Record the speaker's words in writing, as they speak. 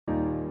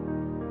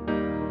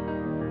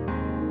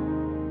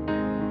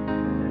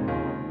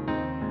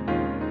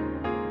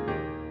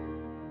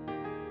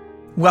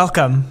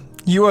Welcome.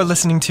 You are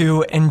listening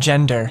to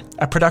Engender,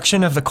 a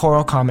production of the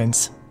Choral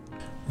Commons.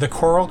 The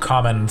Choral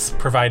Commons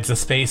provides a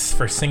space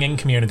for singing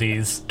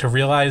communities to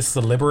realize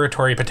the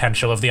liberatory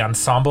potential of the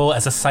ensemble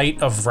as a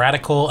site of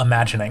radical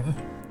imagining.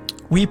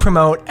 We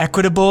promote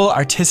equitable,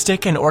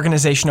 artistic, and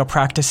organizational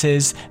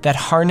practices that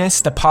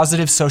harness the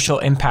positive social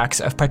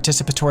impacts of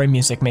participatory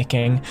music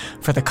making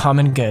for the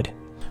common good.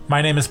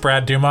 My name is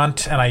Brad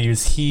Dumont, and I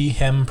use he,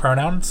 him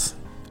pronouns.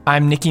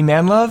 I'm Nikki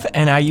Manlove,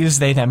 and I use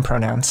they, them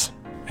pronouns.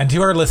 And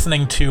you are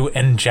listening to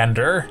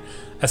Engender,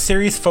 a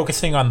series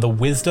focusing on the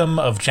wisdom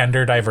of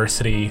gender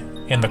diversity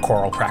in the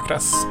choral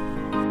practice.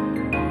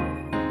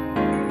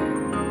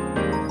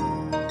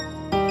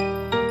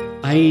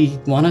 I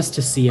want us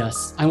to see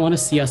us. I want to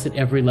see us at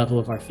every level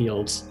of our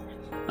fields.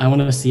 I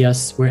want to see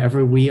us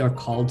wherever we are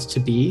called to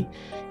be,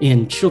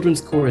 in children's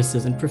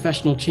choruses and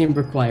professional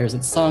chamber choirs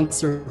and song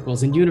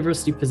circles and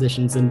university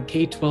positions and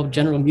K-12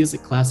 general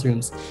music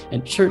classrooms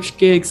and church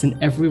gigs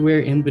and everywhere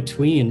in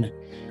between.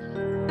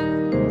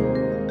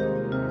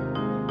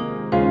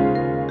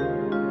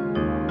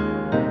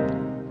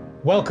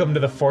 Welcome to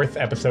the 4th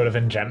episode of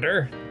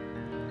Engender.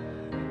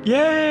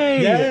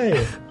 Yay!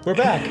 Yay! We're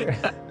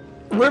back.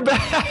 We're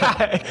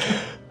back!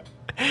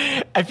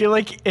 I feel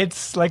like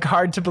it's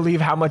hard to believe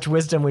how much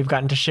wisdom we've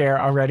gotten to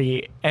share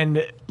already.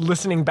 And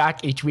listening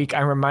back each week,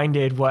 I'm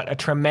reminded what a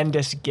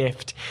tremendous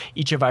gift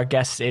each of our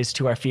guests is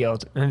to our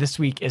field. And this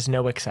week is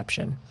no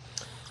exception.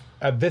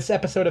 This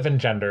episode of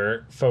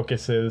Engender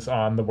focuses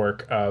on the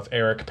work of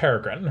Erik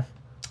Peregrine.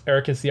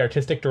 Erik is the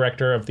artistic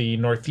director of the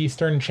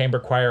Northeastern Chamber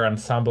Choir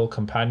Ensemble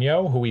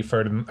Compagno, who we've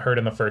heard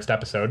in the first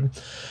episode,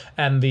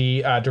 and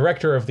the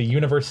director of the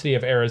University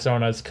of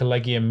Arizona's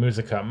Collegium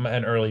Musicum,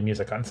 an early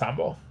music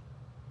ensemble.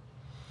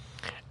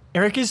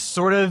 Erik is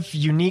sort of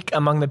unique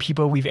among the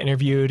people we've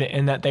interviewed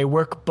in that they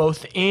work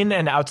both in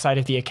and outside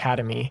of the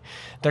academy.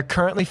 They're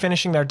currently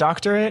finishing their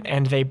doctorate,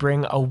 and they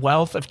bring a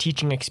wealth of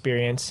teaching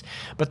experience,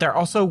 but they're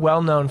also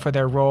well known for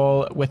their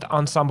role with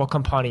Ensemble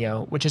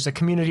Compagno, which is a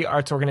community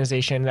arts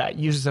organization that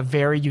uses a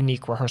very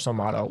unique rehearsal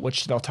model,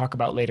 which they'll talk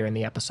about later in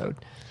the episode.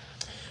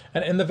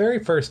 And in the very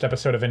first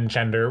episode of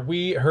Engender,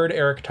 we heard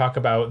Erik talk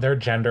about their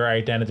gender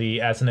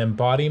identity as an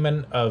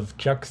embodiment of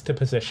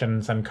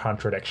juxtapositions and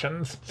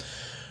contradictions.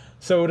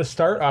 So to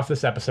start off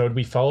this episode,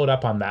 we followed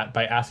up on that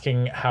by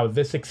asking how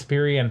this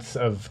experience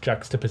of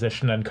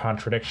juxtaposition and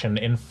contradiction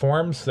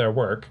informs their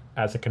work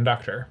as a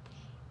conductor.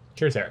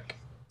 Here's Erik.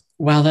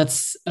 While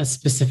that's a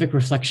specific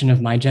reflection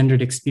of my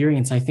gendered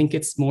experience, I think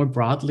it's more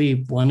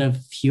broadly one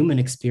of human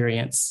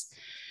experience.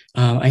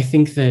 I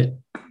think that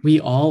we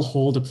all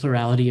hold a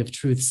plurality of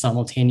truths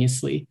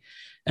simultaneously.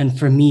 And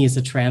for me, as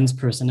a trans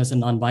person, as a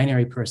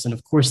non-binary person,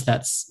 of course,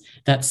 that's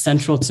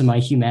central to my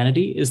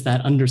humanity, is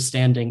that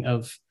understanding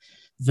of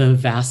the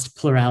vast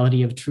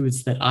plurality of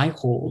truths that I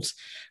hold.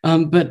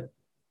 But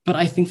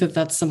I think that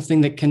that's something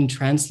that can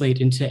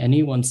translate into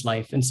anyone's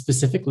life, and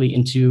specifically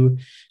into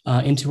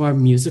our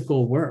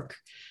musical work.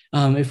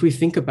 If we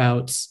think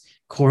about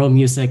choral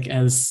music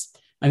as,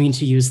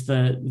 to use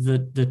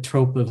the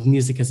trope of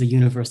music as a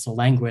universal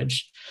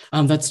language,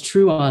 that's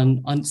true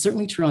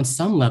certainly true on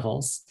some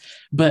levels,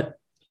 but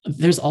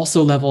there's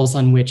also levels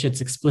on which it's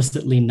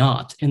explicitly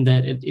not, in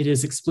that it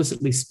is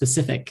explicitly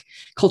specific,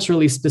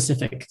 culturally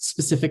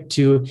specific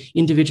to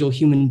individual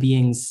human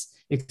beings'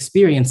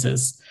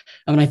 experiences.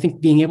 I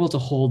think being able to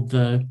hold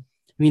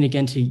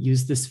again, to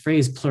use this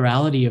phrase,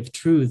 plurality of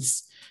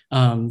truths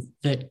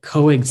that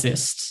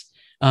coexist,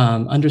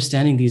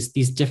 understanding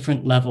these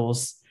different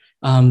levels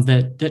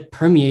that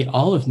permeate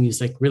all of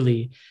music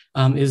really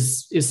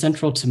is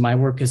central to my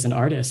work as an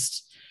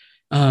artist.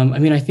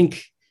 I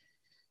think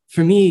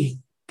for me,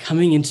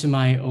 coming into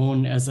my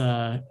own as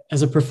a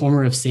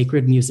performer of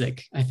sacred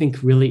music, I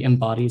think really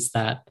embodies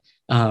that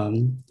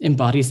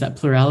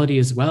plurality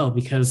as well.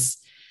 Because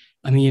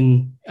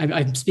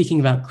I'm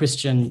speaking about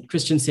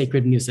Christian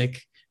sacred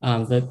music,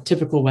 the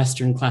typical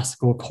Western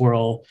classical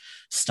choral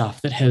stuff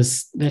that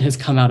has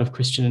come out of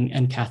Christian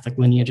and Catholic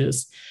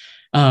lineages.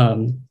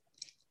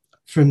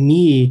 For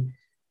me,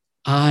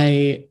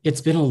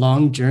 it's been a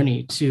long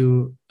journey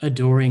to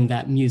adoring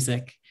that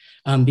music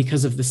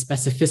because of the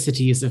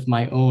specificities of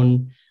my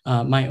own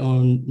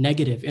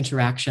negative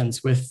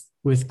interactions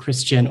with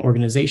Christian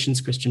organizations,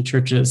 Christian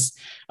churches,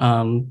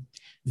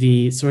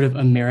 the sort of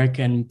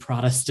American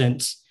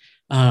Protestant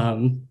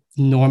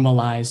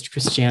normalized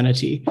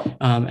Christianity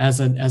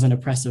as an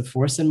oppressive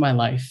force in my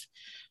life.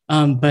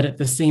 But at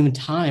the same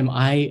time,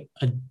 I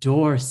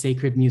adore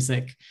sacred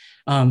music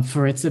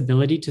for its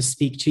ability to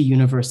speak to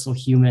universal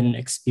human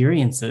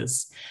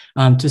experiences,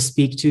 to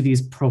speak to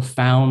these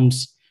profound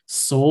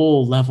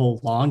soul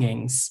level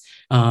longings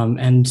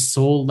and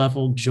soul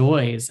level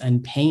joys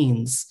and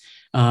pains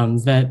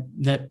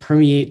that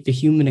permeate the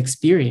human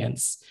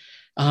experience.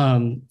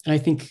 And I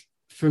think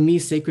for me,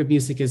 sacred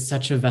music is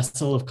such a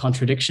vessel of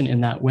contradiction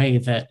in that way,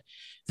 that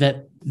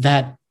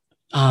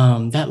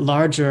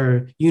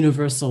larger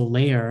universal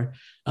layer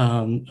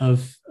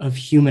of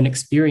human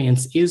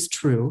experience is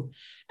true,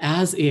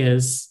 as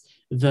is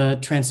the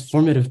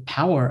transformative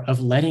power of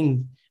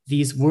letting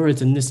these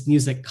words and this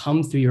music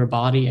come through your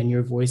body and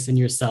your voice and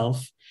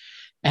yourself,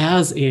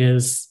 as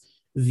is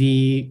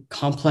the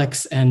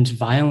complex and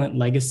violent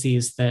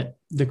legacies that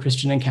the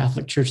Christian and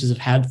Catholic churches have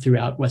had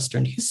throughout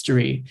Western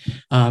history,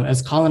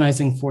 as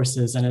colonizing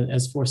forces and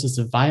as forces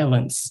of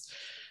violence.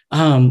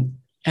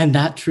 And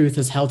that truth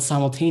is held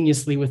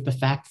simultaneously with the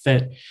fact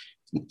that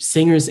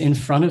singers in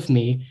front of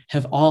me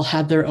have all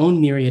had their own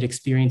myriad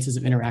experiences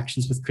of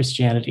interactions with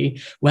Christianity,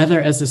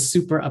 whether as a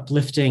super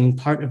uplifting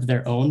part of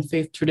their own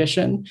faith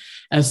tradition,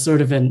 as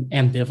sort of an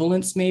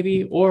ambivalence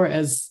maybe, or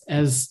as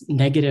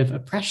negative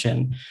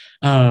oppression.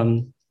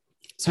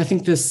 So I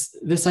think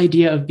this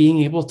idea of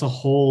being able to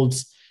hold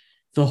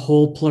the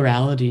whole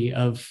plurality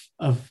of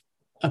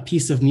a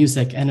piece of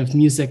music and of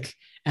music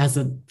as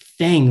a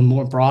thing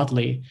more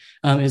broadly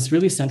is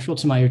really central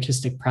to my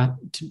artistic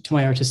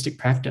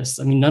practice.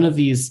 I mean, none of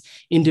these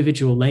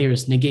individual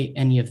layers negate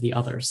any of the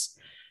others,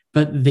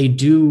 but they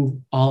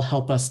do all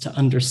help us to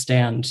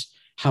understand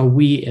how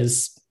we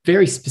as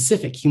very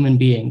specific human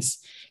beings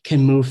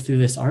can move through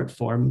this art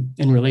form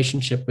in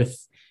relationship with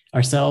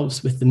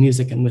ourselves, with the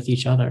music, and with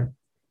each other.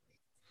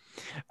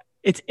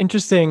 It's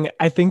interesting.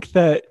 I think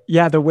that,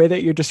 yeah, the way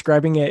that you're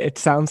describing it, it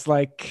sounds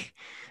like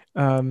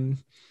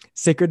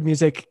sacred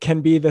music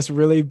can be this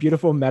really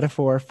beautiful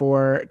metaphor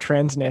for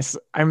transness.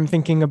 I'm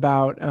thinking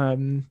about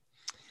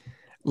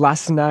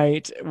last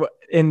night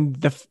in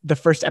the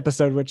first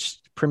episode, which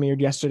premiered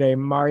yesterday.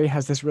 Mari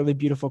has this really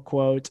beautiful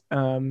quote,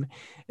 and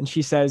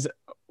she says,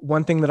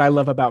 "One thing that I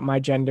love about my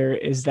gender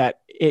is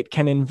that it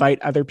can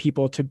invite other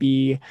people to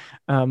be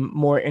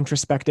more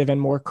introspective and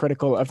more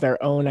critical of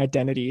their own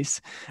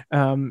identities."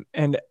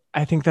 And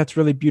I think that's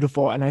really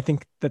beautiful. And I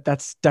think that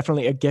that's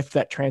definitely a gift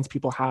that trans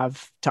people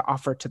have to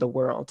offer to the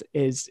world,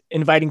 is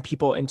inviting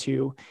people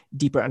into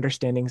deeper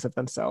understandings of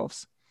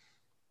themselves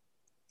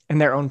and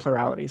their own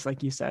pluralities,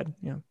 like you said.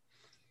 Yeah.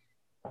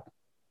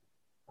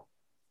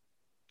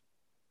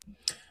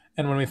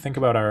 And when we think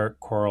about our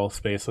choral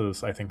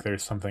spaces, I think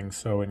there's something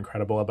so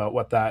incredible about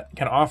what that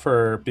can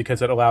offer,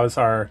 because it allows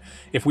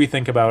if we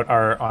think about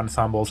our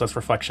ensembles as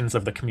reflections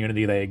of the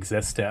community they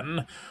exist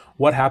in,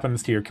 what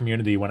happens to your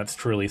community when it's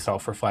truly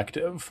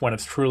self-reflective, when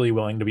it's truly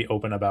willing to be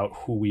open about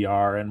who we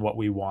are and what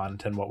we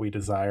want and what we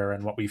desire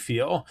and what we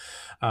feel?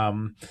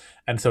 And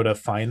so to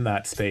find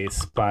that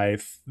space by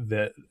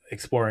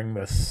exploring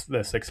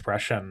this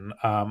expression,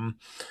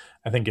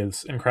 I think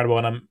is incredible.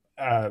 And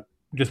I'm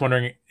just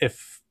wondering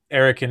if,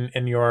 Erik,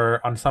 in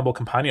your ensemble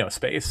compagno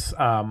space,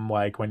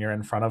 like when you're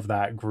in front of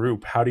that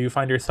group, how do you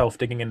find yourself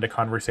digging into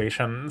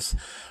conversations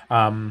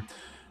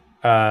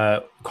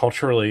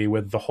culturally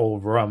with the whole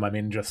room? I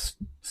mean, just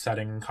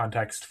setting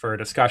context for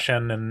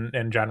discussion and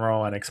in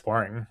general and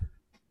exploring.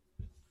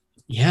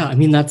 Yeah, I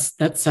mean, that's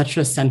such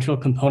a central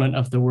component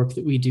of the work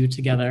that we do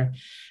together.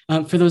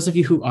 For those of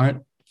you who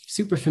aren't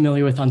super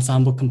familiar with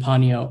Ensemble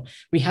Compagno,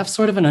 we have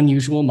sort of an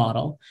unusual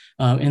model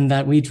in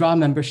that we draw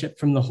membership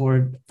from the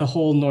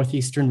whole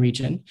Northeastern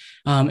region.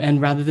 And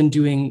rather than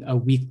doing a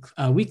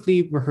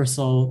weekly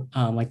rehearsal,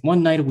 like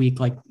one night a week,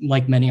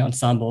 like many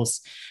ensembles,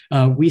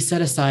 we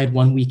set aside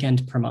one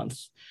weekend per month.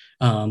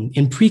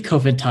 In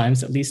pre-COVID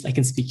times, at least I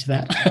can speak to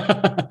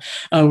that.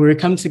 We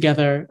come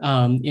together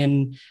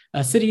in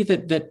a city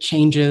that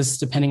changes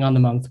depending on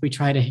the month. We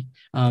try to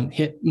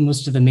hit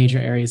most of the major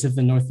areas of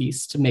the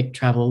Northeast to make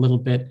travel a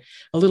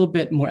little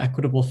bit more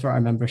equitable for our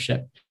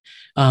membership.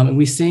 And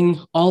we sing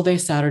all day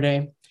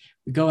Saturday.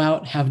 We go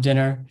out, have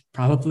dinner,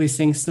 probably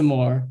sing some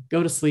more,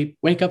 go to sleep,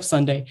 wake up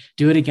Sunday,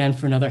 do it again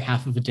for another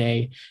half of a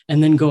day,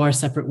 and then go our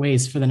separate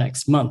ways for the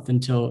next month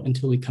until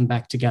we come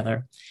back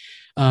together.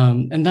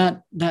 And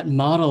that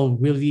model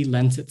really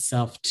lends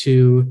itself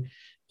to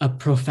a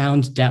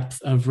profound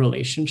depth of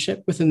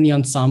relationship within the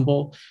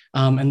ensemble,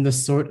 and the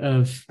sort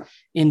of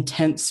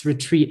intense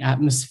retreat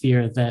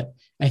atmosphere that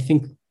I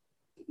think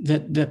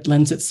that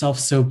lends itself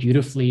so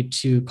beautifully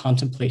to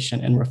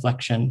contemplation and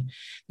reflection,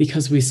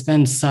 because we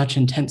spend such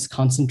intense,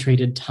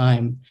 concentrated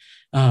time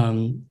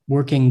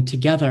working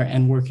together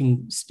and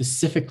working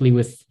specifically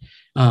with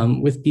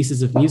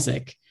pieces of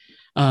music.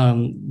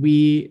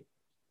 We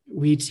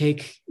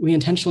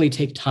intentionally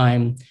take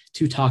time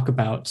to talk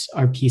about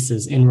our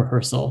pieces in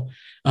rehearsal,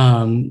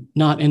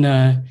 not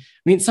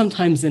in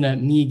sometimes in a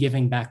me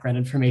giving background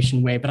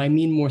information way, but I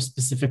mean more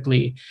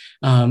specifically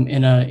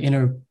in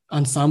a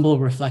ensemble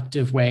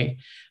reflective way,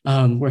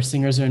 where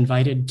singers are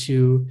invited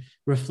to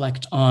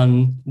reflect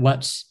on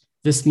what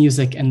this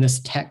music and this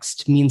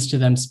text means to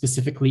them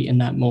specifically in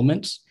that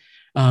moment,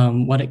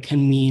 what it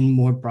can mean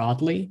more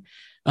broadly,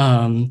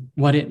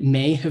 what it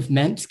may have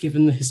meant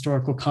given the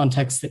historical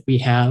context that we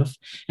have,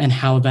 and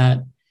how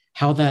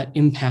that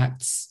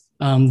impacts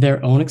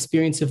their own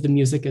experience of the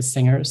music as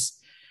singers.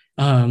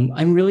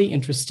 I'm really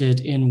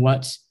interested in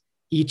what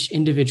each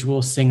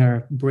individual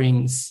singer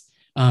brings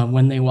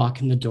when they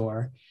walk in the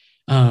door.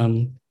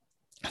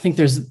 I think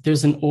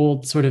there's an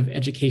old sort of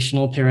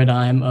educational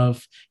paradigm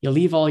of you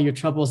leave all your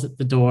troubles at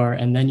the door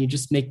and then you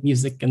just make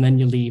music and then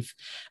you leave.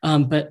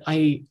 But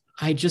I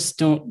I just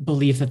don't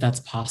believe that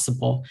that's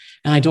possible.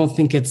 And I don't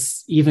think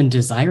it's even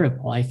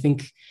desirable. I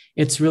think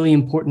it's really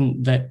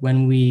important that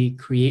when we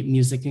create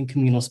music in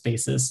communal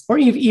spaces, or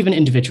even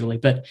individually,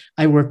 but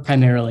I work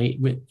primarily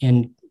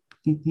in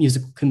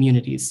musical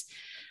communities.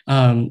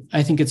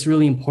 I think it's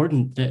really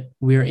important that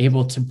we're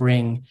able to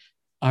bring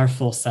our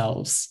full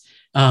selves,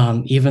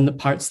 even the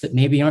parts that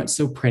maybe aren't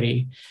so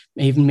pretty,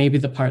 even maybe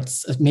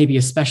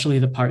especially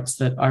the parts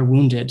that are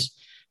wounded,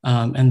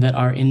 and that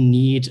are in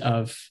need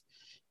of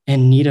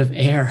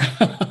air.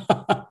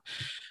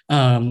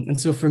 And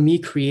so for me,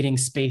 creating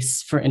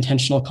space for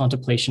intentional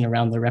contemplation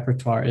around the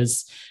repertoire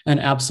is an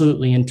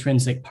absolutely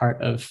intrinsic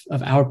part of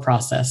our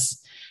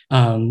process,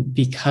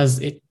 because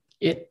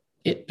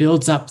it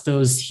builds up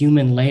those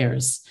human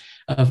layers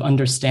of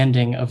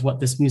understanding of what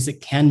this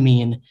music can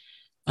mean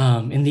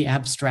in the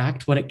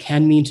abstract, what it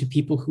can mean to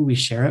people who we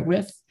share it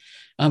with.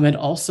 And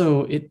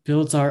also it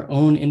builds our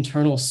own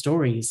internal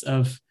stories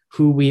of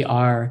who we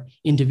are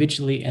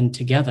individually and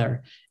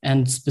together,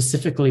 and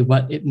specifically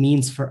what it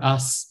means for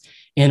us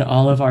in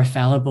all of our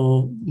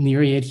fallible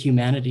myriad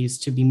humanities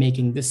to be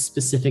making this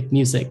specific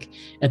music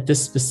at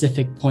this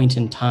specific point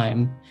in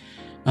time.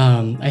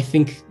 I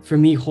think for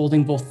me,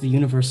 holding both the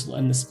universal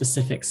and the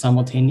specific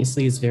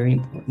simultaneously is very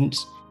important.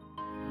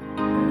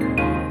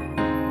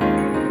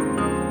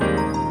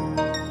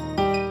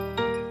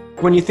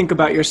 When you think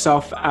about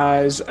yourself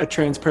as a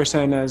trans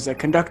person, as a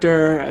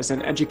conductor, as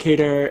an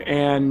educator,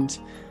 and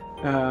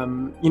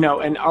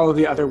and all of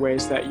the other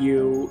ways that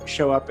you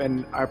show up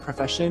in our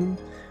profession,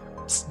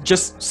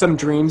 just some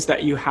dreams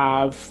that you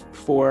have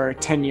for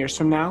 10 years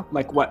from now,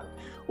 like what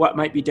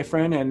might be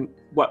different and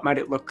what might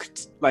it look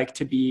like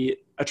to be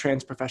a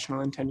trans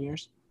professional in 10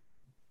 years?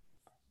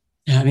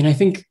 Yeah, I mean, I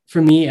think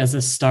for me as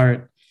a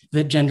start,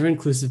 that gender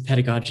inclusive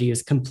pedagogy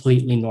is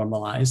completely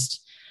normalized.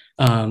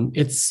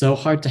 It's so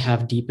hard to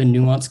have deep and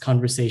nuanced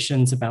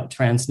conversations about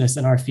transness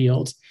in our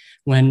field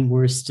when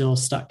we're still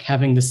stuck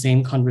having the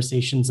same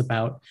conversations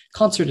about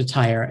concert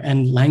attire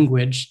and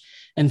language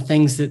and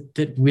things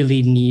that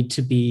really need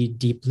to be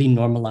deeply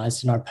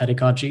normalized in our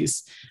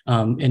pedagogies,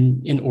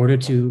 in order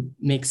to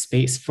make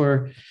space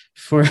for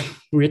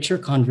richer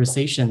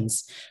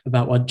conversations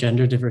about what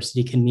gender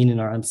diversity can mean in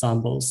our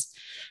ensembles.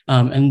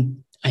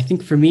 And I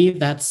think for me,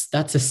 that's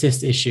a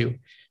cis issue.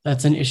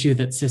 That's an issue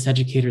that cis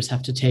educators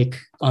have to take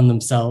on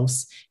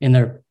themselves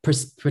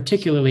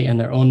particularly in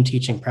their own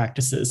teaching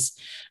practices,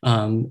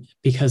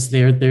 because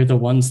they're the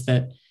ones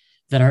that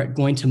are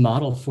going to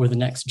model for the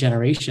next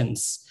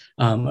generations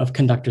of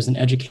conductors and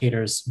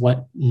educators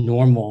what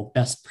normal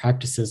best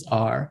practices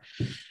are.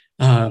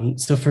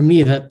 So for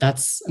me,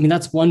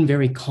 that's one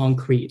very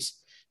concrete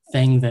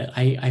thing that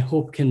I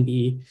hope can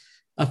be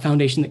a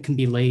foundation that can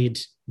be laid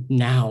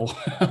now,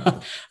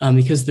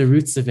 because the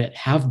roots of it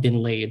have been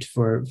laid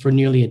for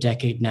nearly a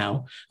decade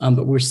now,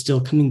 but we're still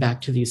coming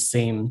back to these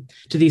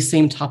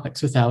same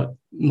topics without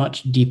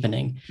much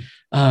deepening.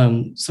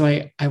 So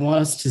I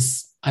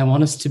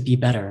want us to be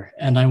better,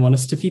 and I want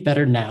us to be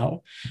better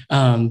now,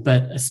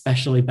 but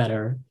especially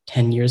better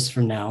 10 years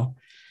from now.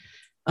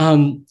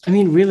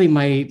 Really,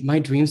 my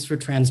dreams for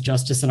trans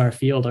justice in our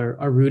field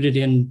are rooted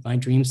in my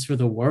dreams for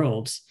the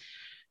world.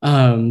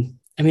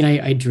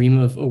 I dream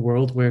of a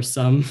world where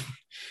some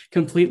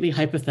completely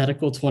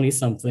hypothetical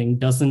 20-something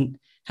doesn't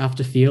have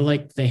to feel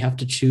like they have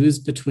to choose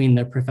between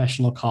their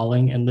professional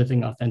calling and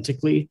living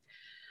authentically.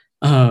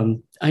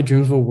 I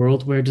dream of a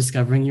world where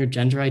discovering your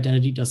gender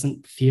identity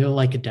doesn't feel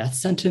like a death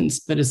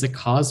sentence, but is a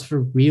cause for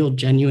real,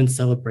 genuine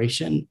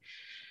celebration.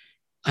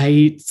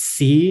 I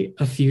see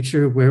a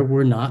future where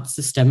we're not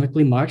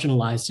systemically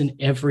marginalized in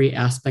every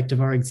aspect of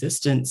our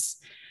existence,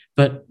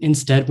 but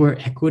instead where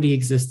equity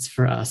exists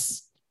for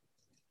us.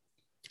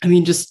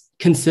 Just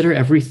consider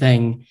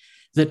everything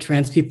that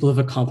trans people have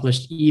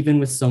accomplished, even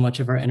with so much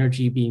of our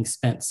energy being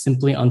spent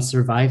simply on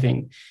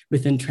surviving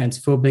within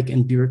transphobic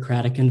and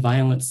bureaucratic and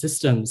violent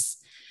systems.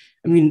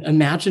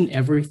 Imagine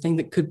everything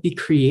that could be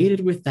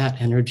created with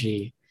that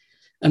energy.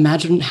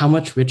 Imagine how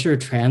much richer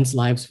trans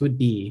lives would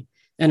be,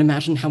 and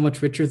imagine how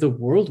much richer the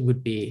world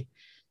would be.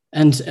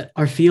 And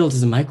our field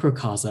is a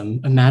microcosm.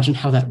 Imagine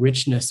how that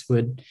richness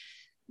would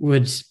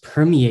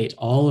permeate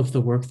all of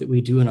the work that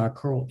we do in our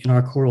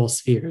choral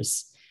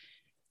spheres.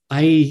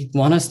 I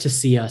want to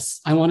see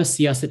us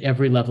at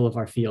every level of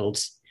our field.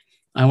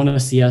 I want to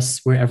see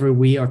us wherever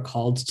we are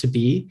called to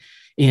be,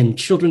 in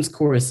children's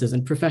choruses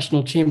and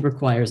professional chamber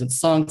choirs and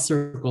song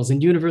circles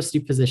and university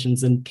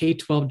positions and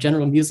K-12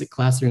 general music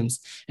classrooms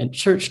and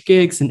church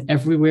gigs and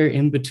everywhere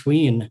in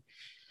between.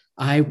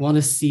 I want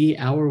to see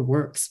our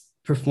works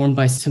performed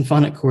by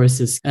symphonic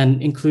choruses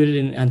and included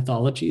in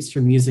anthologies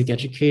for music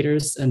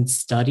educators and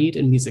studied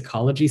in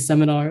musicology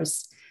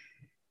seminars.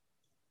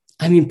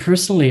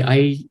 Personally,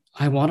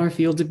 I want our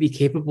field to be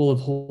capable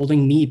of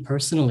holding me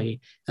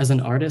personally as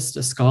an artist,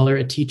 a scholar,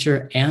 a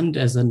teacher, and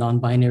as a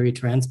non-binary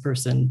trans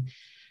person,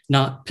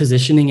 not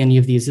positioning any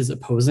of these as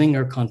opposing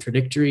or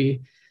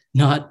contradictory,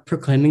 not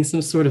proclaiming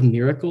some sort of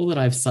miracle that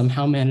I've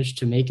somehow managed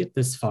to make it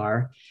this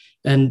far,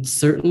 and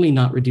certainly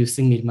not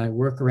reducing me to my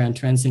work around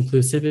trans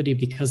inclusivity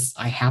because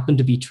I happen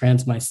to be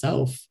trans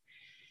myself.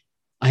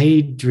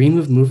 I dream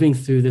of moving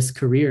through this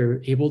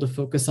career able to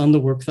focus on the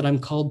work that I'm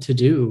called to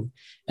do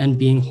and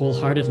being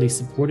wholeheartedly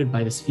supported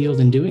by this field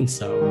in doing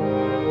so.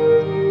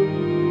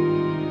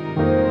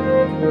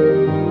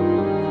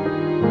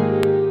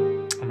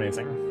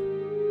 Amazing.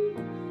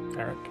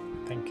 Erik,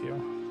 thank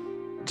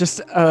you. Just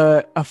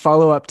a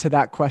follow-up to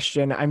that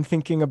question. I'm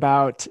thinking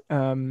about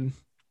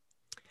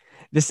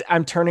this.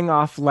 I'm turning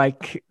off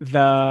like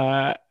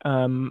the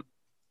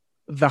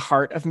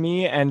heart of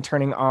me and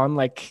turning on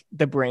like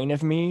the brain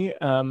of me,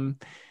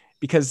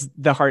 because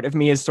the heart of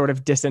me is sort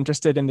of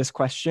disinterested in this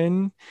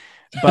question,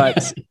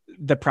 but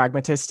the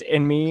pragmatist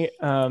in me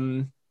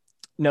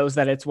knows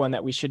that it's one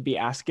that we should be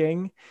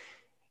asking.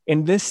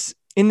 In this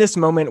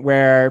moment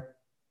where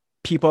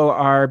people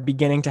are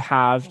beginning to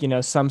have,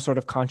 some sort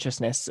of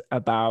consciousness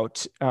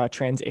about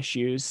trans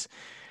issues,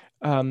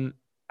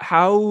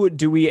 how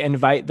do we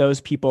invite those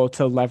people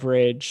to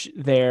leverage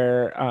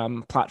their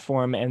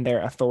platform and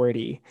their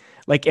authority?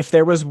 Like, if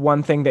there was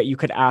one thing that you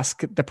could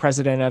ask the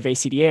president of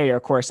ACDA or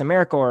Chorus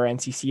America or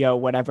NCCO,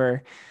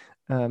 whatever,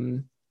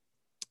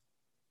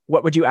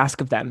 what would you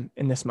ask of them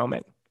in this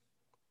moment?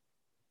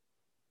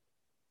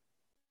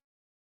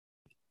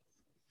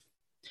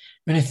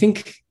 And I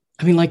think,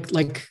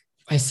 like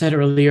I said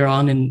earlier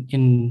on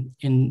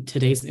in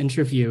today's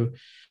interview,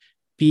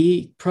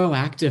 be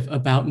proactive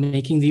about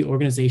making the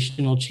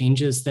organizational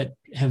changes that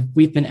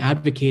we've been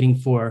advocating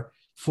for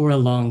a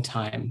long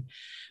time.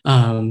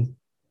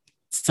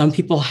 Some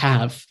people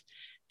have,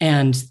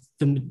 and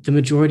the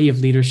majority of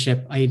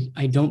leadership,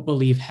 I don't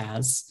believe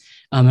has.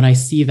 And I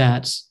see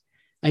that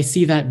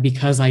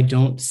because I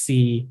don't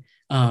see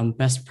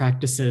best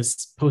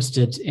practices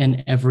posted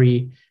in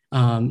every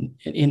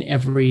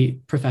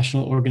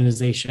professional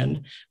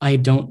organization. I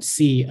don't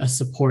see a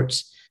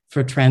support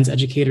for trans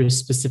educators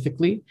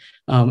specifically,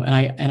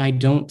 and I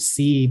don't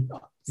see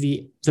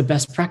the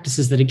best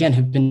practices that again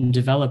have been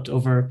developed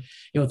over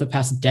the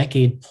past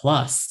decade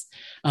plus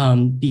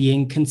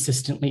being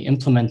consistently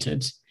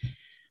implemented.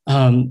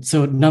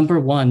 So number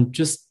one,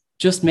 just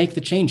make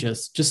the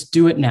changes. Just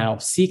do it now.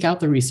 Seek out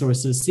the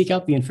resources, seek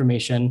out the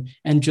information,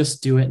 and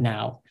just do it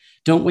now.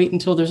 Don't wait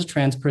until there's a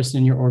trans person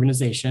in your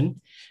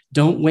organization.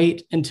 Don't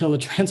wait until a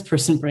trans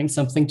person brings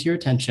something to your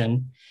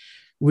attention.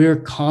 We're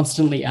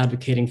constantly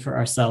advocating for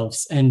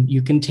ourselves, and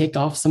you can take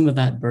off some of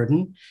that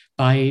burden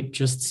by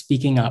just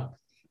speaking up.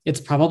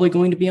 It's probably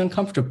going to be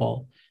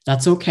uncomfortable.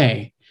 That's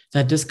okay.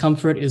 That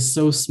discomfort is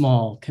so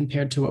small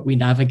compared to what we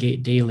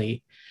navigate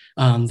daily,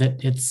 that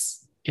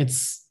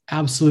it's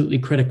absolutely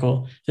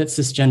critical that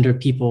cisgender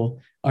people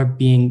are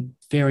being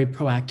very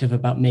proactive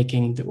about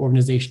making the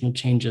organizational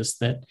changes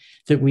that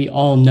we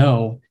all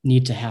know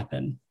need to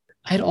happen.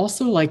 I'd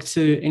also like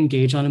to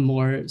engage on a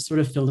more sort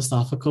of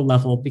philosophical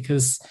level,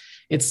 because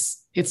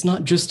it's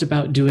not just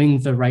about doing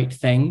the right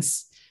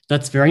things.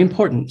 That's very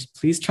important.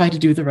 Please try to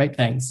do the right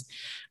things.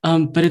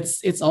 But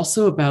it's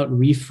also about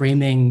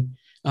reframing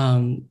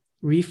and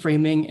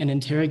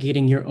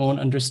interrogating your own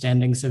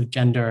understandings of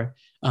gender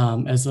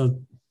as a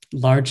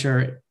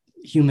larger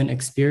human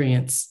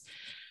experience.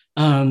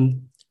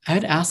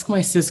 I'd ask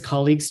my cis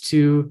colleagues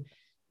to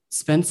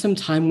spend some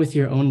time with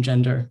your own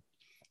gender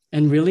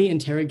and really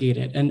interrogate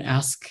it and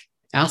ask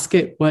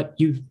what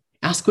you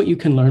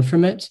can learn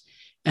from it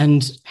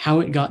and how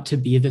it got to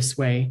be this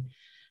way.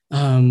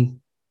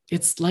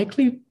 It's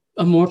likely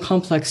a more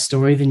complex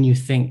story than you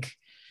think.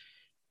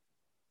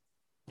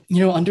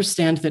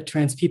 Understand that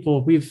trans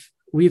people, we've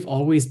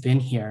always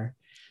been here,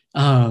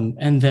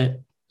 and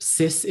that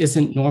cis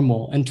isn't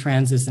normal and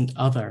trans isn't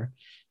other,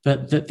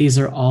 but that these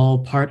are all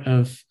part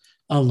of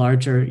a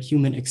larger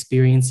human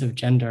experience of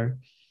gender.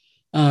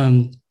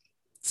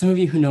 Some of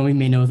you who know me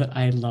may know that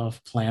I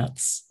love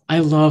plants. I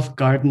love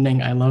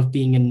gardening. I love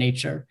being in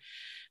nature.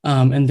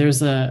 And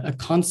there's a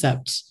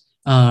concept,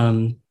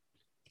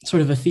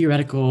 sort of a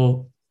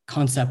theoretical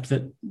concept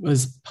that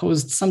was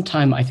posed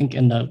sometime, I think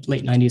in the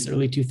late 90s,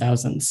 early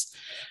 2000s,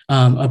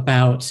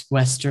 about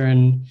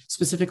Western,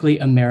 specifically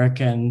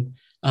American,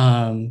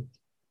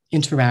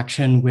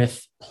 interaction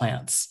with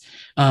plants.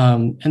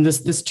 And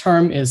this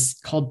term is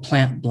called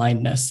plant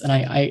blindness. And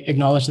I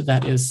acknowledge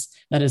that is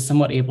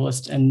somewhat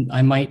ableist, and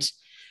I might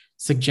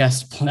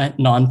suggest plant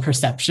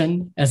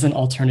non-perception as an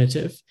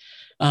alternative.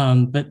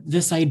 But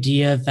this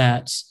idea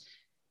that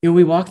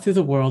we walk through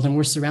the world and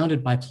we're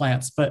surrounded by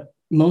plants, but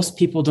most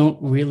people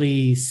don't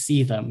really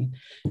see them.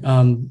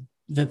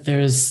 That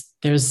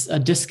there's a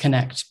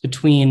disconnect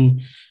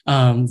between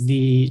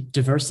the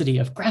diversity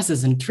of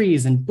grasses and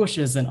trees and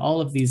bushes and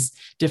all of these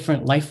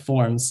different life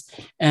forms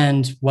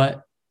and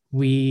what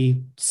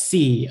we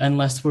see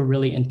unless we're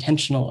really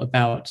intentional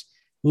about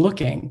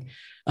looking.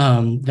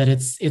 That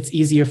it's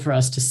easier for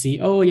us to see,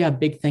 oh yeah,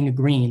 big thing of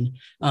green,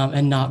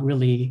 and not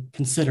really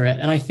consider it.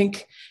 And I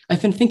think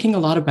I've been thinking a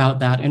lot about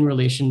that in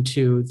relation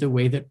to the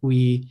way that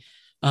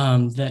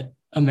that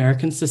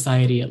American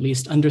society at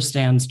least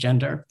understands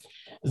gender,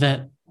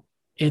 that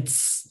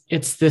it's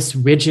this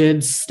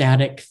rigid,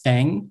 static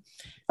thing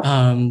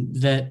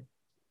that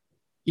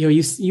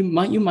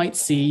you might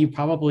see, you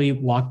probably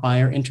walk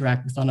by or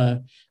interact with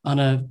on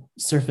a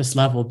surface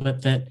level,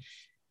 but that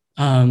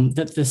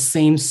the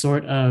same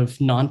sort of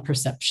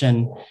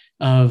non-perception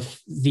of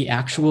the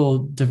actual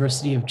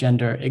diversity of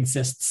gender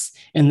exists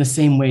in the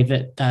same way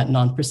that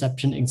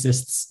non-perception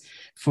exists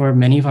for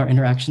many of our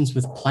interactions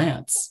with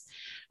plants.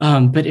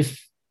 But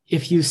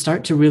if you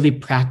start to really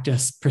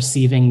practice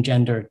perceiving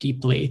gender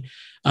deeply,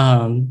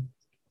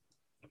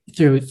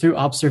 through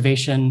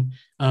observation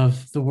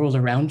of the world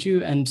around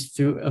you and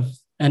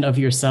of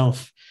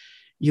yourself,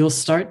 you'll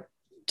start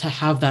to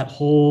have that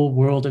whole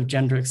world of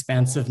gender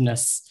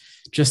expansiveness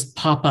just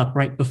pop up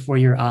right before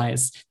your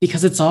eyes,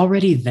 because it's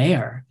already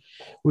there.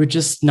 We're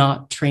just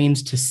not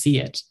trained to see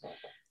it.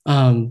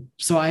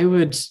 So I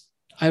would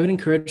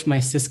encourage my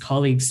cis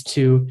colleagues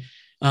to,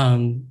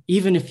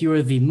 even if you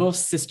are the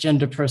most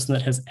cisgender person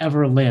that has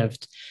ever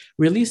lived,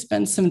 really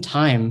spend some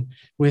time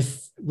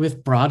with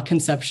broad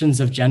conceptions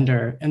of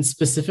gender, and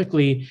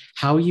specifically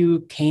how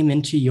you came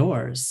into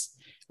yours.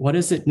 What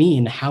does it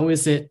mean? How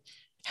is it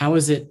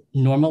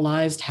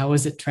normalized? How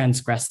is it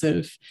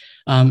transgressive?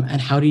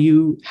 And how do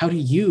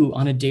you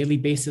on a daily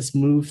basis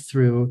move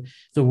through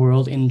the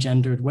world in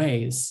gendered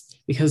ways?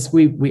 Because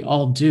we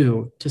all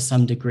do to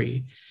some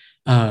degree.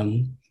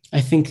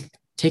 I think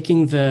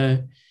taking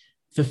the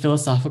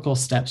philosophical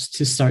steps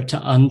to start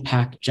to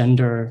unpack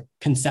gender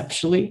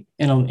conceptually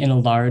on a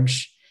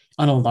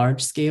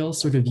large scale,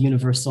 sort of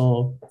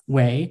universal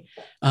way,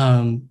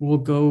 will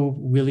go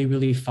really,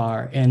 really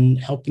far in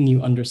helping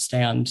you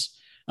understand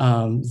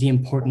the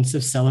importance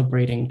of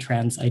celebrating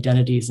trans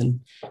identities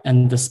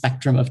and the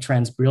spectrum of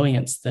trans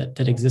brilliance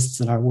that exists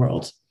in our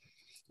world.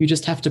 You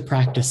just have to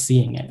practice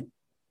seeing it.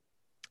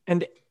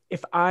 And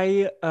if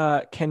I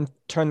can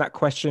turn that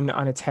question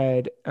on its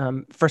head,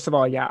 first of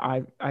all,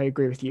 yeah, I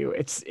agree with you.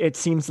 It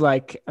seems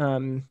like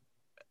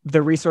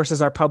the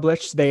resources are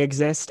published, they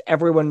exist.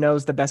 Everyone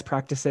knows the best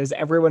practices.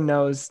 Everyone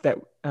knows that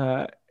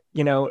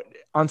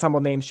ensemble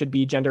names should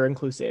be gender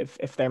inclusive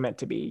if they're meant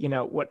to be.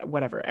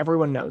 Whatever.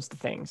 Everyone knows the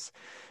things,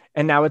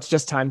 and now it's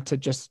just time to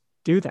just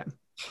do them.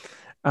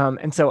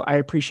 And so I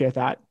appreciate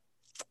that.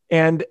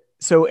 And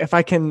so if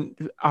I can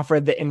offer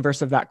the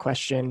inverse of that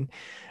question.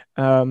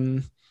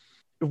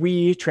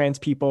 We trans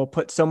people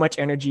put so much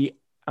energy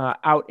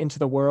out into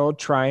the world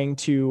trying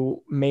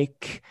to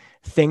make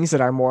things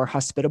that are more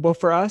hospitable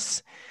for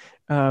us.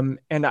 And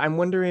I'm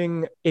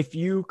wondering if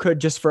you could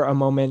just for a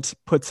moment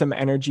put some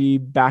energy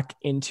back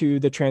into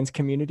the trans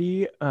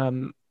community.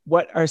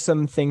 What are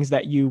some things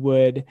that you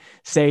would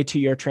say to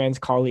your trans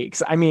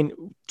colleagues? I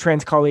mean,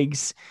 trans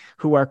colleagues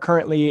who are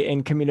currently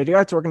in community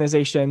arts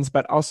organizations,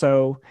 but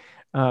also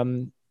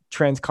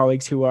trans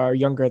colleagues who are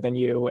younger than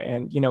you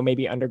and,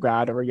 maybe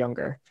undergrad or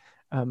younger.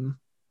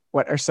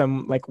 What are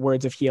some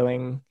words of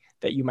healing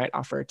that you might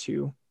offer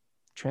to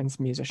trans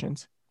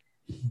musicians?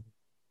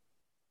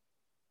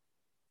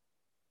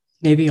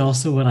 Maybe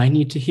also what I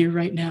need to hear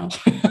right now,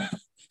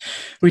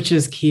 which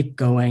is keep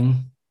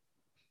going.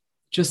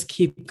 Just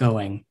keep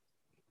going.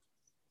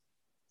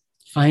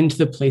 Find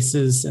the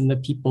places and the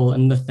people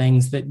and the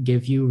things that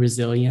give you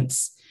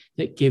resilience,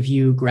 that give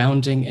you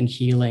grounding and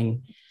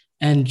healing,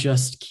 and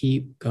just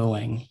keep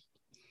going.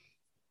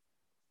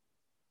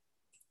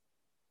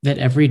 That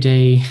every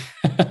day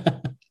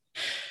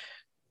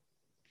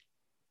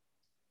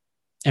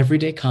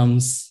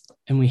comes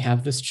and we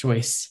have this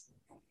choice.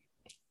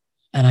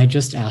 And I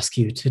just ask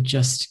you to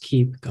just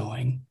keep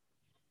going.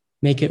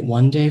 Make it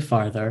one day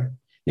farther.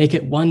 Make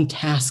it one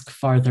task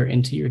farther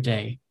into your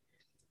day.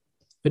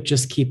 But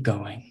just keep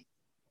going.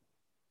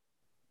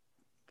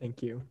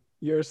 Thank you.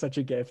 You're such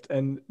a gift.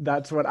 And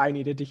that's what I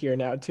needed to hear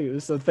now too.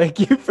 So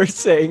thank you for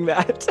saying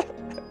that.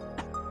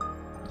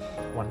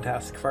 One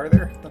task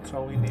farther. That's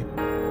all we need.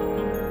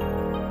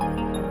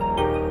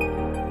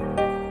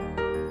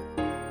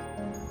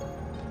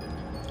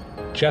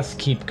 Just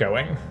keep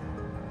going.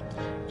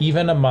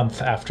 Even a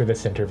month after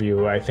this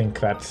interview, I think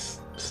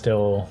that's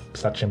still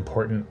such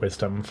important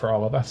wisdom for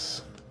all of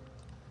us.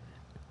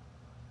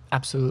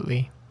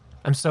 Absolutely.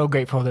 I'm so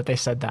grateful that they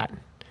said that.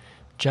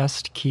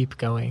 Just keep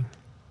going.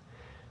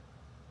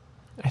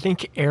 I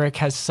think Erik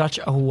has such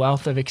a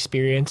wealth of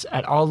experience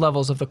at all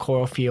levels of the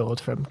choral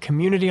field, from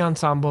community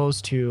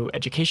ensembles to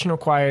educational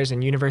choirs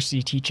and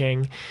university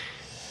teaching.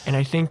 And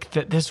I think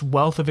that this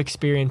wealth of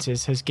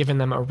experiences has given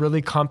them a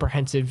really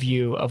comprehensive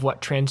view of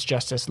what trans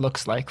justice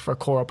looks like for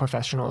choral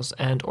professionals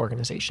and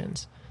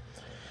organizations.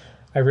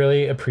 I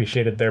really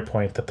appreciated their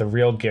point that the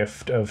real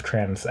gift of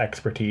trans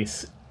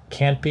expertise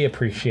can't be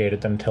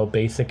appreciated until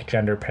basic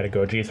gender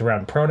pedagogies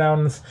around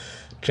pronouns,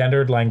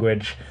 gendered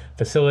language,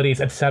 facilities,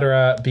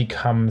 etc.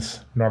 becomes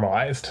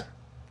normalized.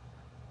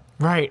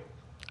 Right.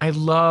 I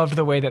loved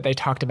the way that they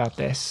talked about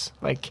this.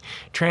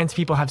 Trans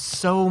people have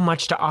so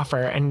much to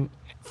offer, and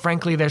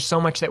frankly, there's so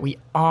much that we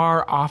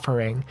are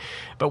offering,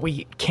 but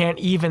we can't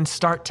even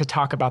start to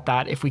talk about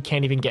that if we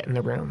can't even get in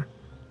the room.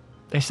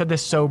 They said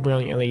this so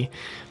brilliantly,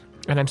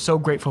 and I'm so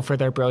grateful for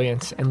their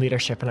brilliance and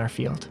leadership in our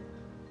field.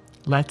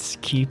 Let's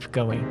keep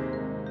going.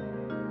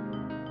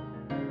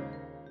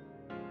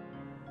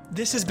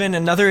 This has been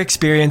another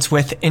experience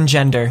with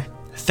Engender.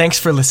 Thanks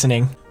for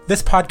listening.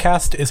 This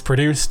podcast is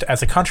produced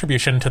as a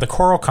contribution to the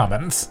Coral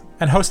Commons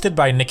and hosted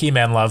by Nikki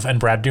Manlove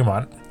and Brad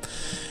Dumont.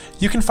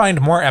 You can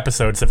find more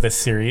episodes of this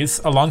series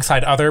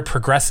alongside other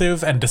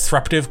progressive and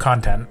disruptive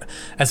content,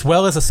 as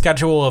well as a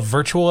schedule of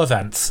virtual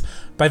events,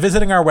 by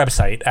visiting our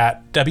website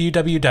at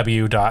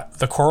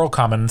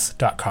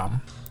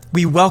www.thecoralcommons.com.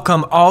 We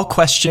welcome all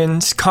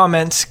questions,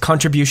 comments,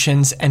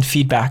 contributions, and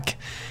feedback.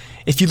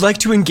 If you'd like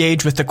to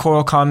engage with the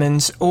Coral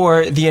Commons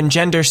or the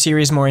Engender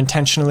series more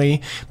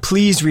intentionally,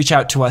 please reach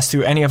out to us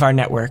through any of our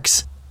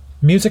networks.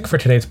 Music for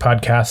today's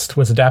podcast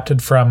was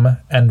adapted from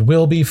And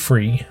Will Be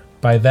Free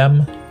by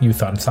Them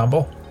Youth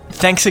Ensemble.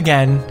 Thanks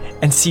again,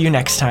 and see you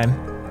next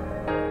time.